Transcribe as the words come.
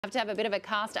Have to have a bit of a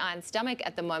cast iron stomach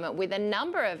at the moment with a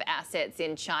number of assets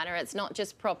in China. It's not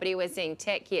just property. We're seeing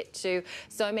tech hit too.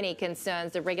 So many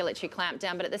concerns, the regulatory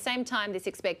clampdown, but at the same time, this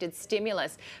expected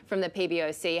stimulus from the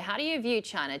PBOC. How do you view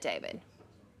China, David?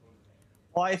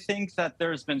 Well, I think that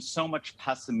there's been so much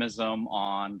pessimism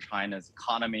on China's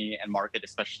economy and market,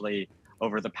 especially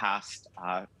over the past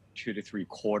 2 to 3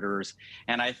 quarters.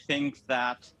 And I think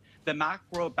that the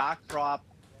macro backdrop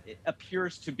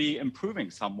appears to be improving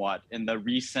somewhat in the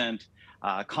recent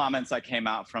comments that came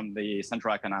out from the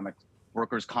Central Economic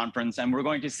Workers Conference. And we're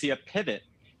going to see a pivot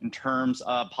in terms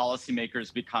of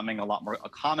policymakers becoming a lot more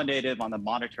accommodative on the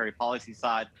monetary policy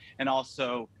side and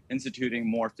also instituting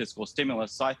more fiscal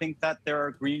stimulus. So I think that there are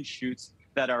green shoots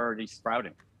that are already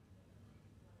sprouting.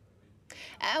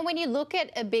 And when you look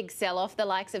at a big sell-off, the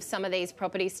likes of some of these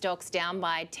property stocks down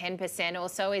by 10% or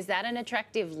so, is that an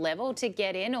attractive level to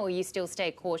get in, or you still stay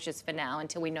cautious for now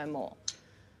until we know more?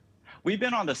 We've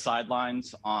been on the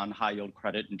sidelines on high yield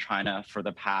credit in China for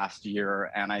the past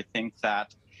year, and I think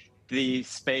that the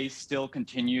space still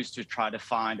continues to try to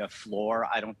find a floor.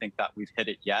 I don't think that we've hit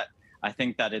it yet. I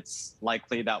think that it's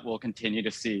likely that we'll continue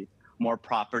to see more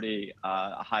property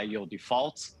high yield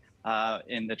defaults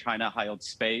in the China high yield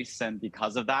space. And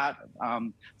because of that,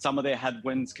 some of the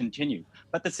headwinds continue.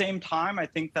 But at the same time, I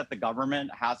think that the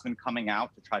government has been coming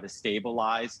out to try to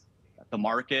stabilize the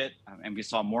market. And we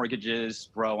saw mortgages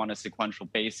grow on a sequential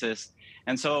basis.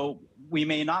 And so we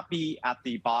may not be at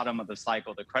the bottom of the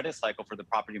cycle, the credit cycle for the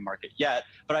property market yet,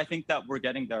 but I think that we're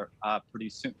getting there pretty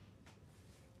soon.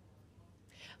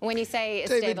 When you say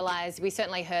stabilise, we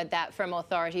certainly heard that from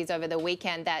authorities over the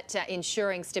weekend, that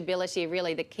ensuring stability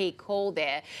really the key call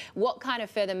there. What kind of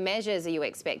further measures are you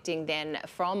expecting then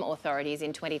from authorities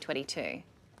in 2022?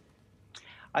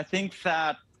 I think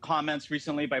that comments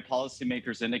recently by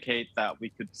policymakers indicate that we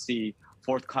could see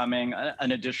forthcoming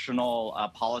an additional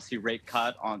policy rate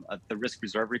cut on the risk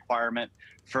reserve requirement,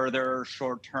 further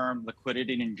short-term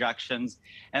liquidity injections,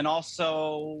 and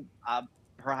also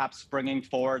perhaps bringing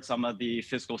forward some of the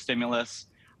fiscal stimulus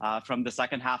from the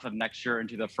second half of next year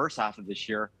into the first half of this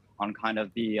year on kind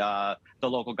of the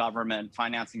local government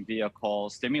financing vehicle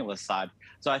stimulus side.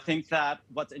 So I think that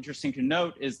what's interesting to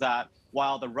note is that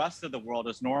while the rest of the world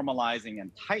is normalizing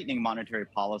and tightening monetary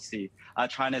policy,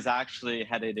 China is actually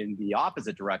headed in the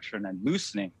opposite direction and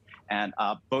loosening and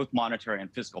both monetary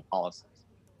and fiscal policies.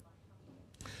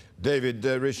 David,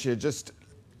 Rishaad, just,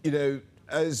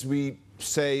 as we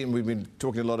say, and we've been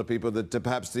talking to a lot of people, that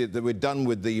perhaps that we're done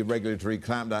with the regulatory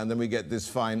clampdown, then we get this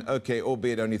fine, okay,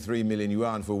 albeit only 3 million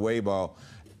yuan for Weibo.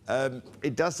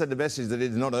 It does send a message that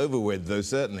it's not over with, though,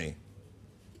 certainly.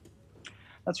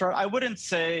 That's right. I wouldn't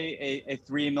say a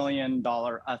 $3 million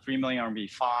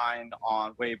RMB fine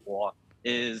on Weibo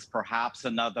is perhaps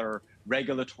another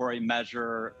regulatory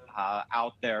measure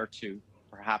out there to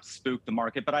perhaps spook the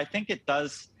market, but I think it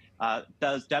does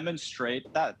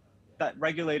demonstrate that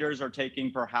regulators are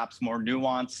taking perhaps more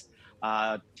nuanced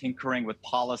tinkering with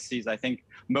policies. I think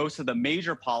most of the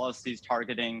major policies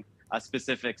targeting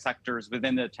specific sectors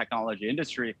within the technology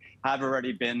industry have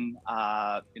already been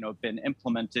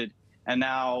implemented. And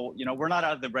now, we're not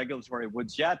out of the regulatory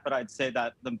woods yet, but I'd say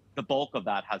that the bulk of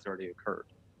that has already occurred.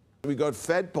 We got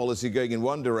Fed policy going in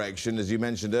one direction, as you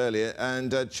mentioned earlier,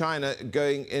 and China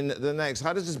going in the next.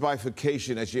 How does this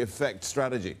bifurcation actually affect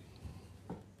strategy?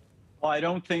 Well, I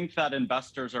don't think that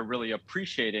investors are really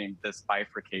appreciating this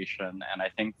bifurcation. And I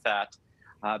think that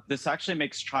this actually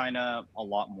makes China a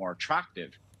lot more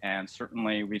attractive. And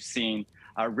certainly we've seen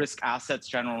risk assets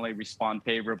generally respond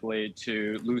favorably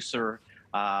to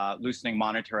loosening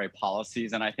monetary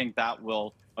policies. And I think that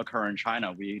will occur in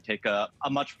China. We take a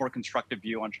much more constructive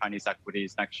view on Chinese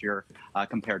equities next year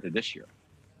compared to this year.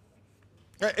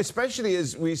 Especially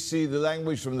as we see the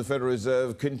language from the Federal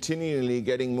Reserve continually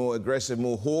getting more aggressive,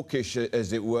 more hawkish,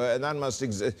 as it were, and that must,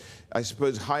 I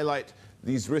suppose, highlight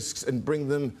these risks and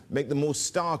make them more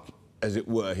stark, as it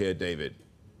were, here, David.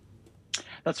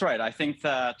 That's right. I think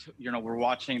that, we're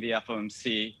watching the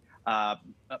FOMC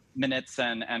minutes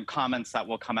and comments that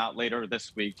will come out later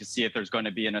this week to see if there's going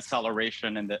to be an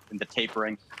acceleration in the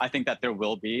tapering. I think that there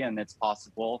will be, and it's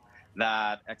possible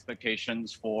that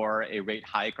expectations for a rate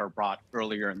hike are brought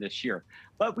earlier in this year.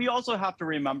 But we also have to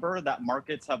remember that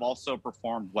markets have also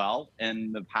performed well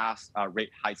in the past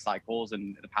rate hike cycles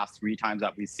and the past 3 times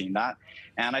that we've seen that.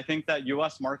 And I think that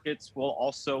U.S. markets will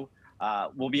also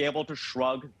will be able to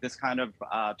shrug this kind of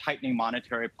tightening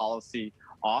monetary policy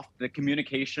off. The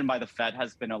communication by the Fed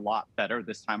has been a lot better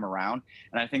this time around.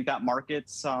 And I think that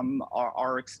markets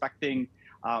are expecting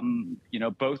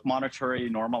both monetary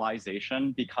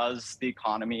normalization because the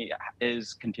economy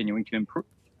is continuing to improve.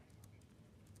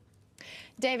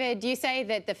 David, you say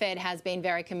that the Fed has been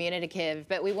very communicative,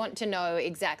 but we want to know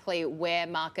exactly where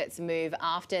markets move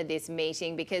after this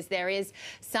meeting, because there is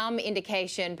some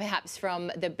indication, perhaps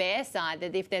from the bear side,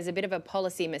 that if there's a bit of a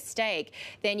policy mistake,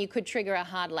 then you could trigger a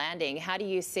hard landing. How do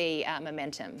you see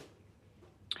momentum?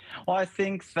 Well, I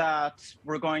think that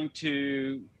we're going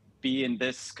to be in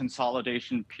this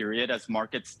consolidation period as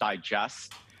markets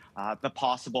digest the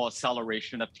possible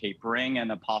acceleration of tapering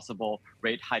and a possible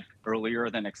rate hike earlier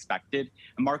than expected.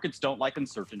 And markets don't like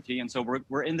uncertainty. And so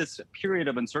we're in this period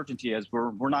of uncertainty as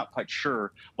we're not quite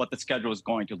sure what the schedule is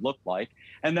going to look like.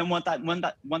 And then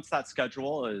once that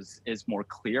schedule is more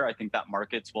clear, I think that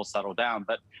markets will settle down.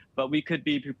 But we could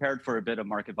be prepared for a bit of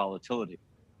market volatility.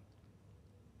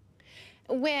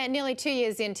 We're nearly 2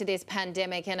 years into this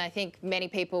pandemic, and I think many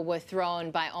people were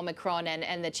thrown by Omicron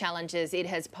and the challenges it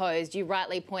has posed. You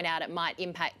rightly point out it might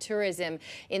impact tourism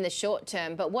in the short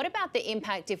term, but what about the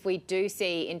impact if we do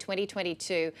see in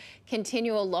 2022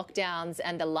 continual lockdowns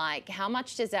and the like? How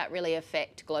much does that really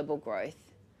affect global growth?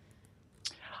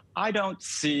 I don't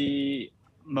see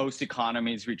most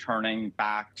economies returning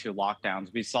back to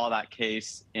lockdowns. We saw that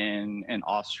case in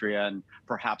Austria, and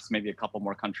perhaps maybe a couple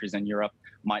more countries in Europe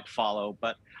might follow.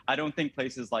 But I don't think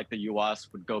places like the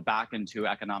US would go back into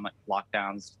economic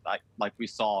lockdowns like we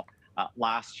saw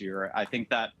last year. I think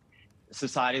that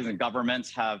societies and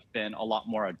governments have been a lot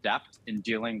more adept in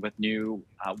dealing with new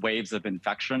waves of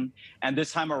infection. And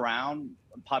this time around,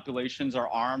 populations are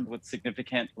armed with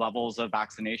significant levels of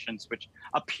vaccinations, which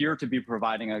appear to be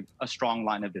providing a strong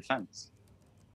line of defense.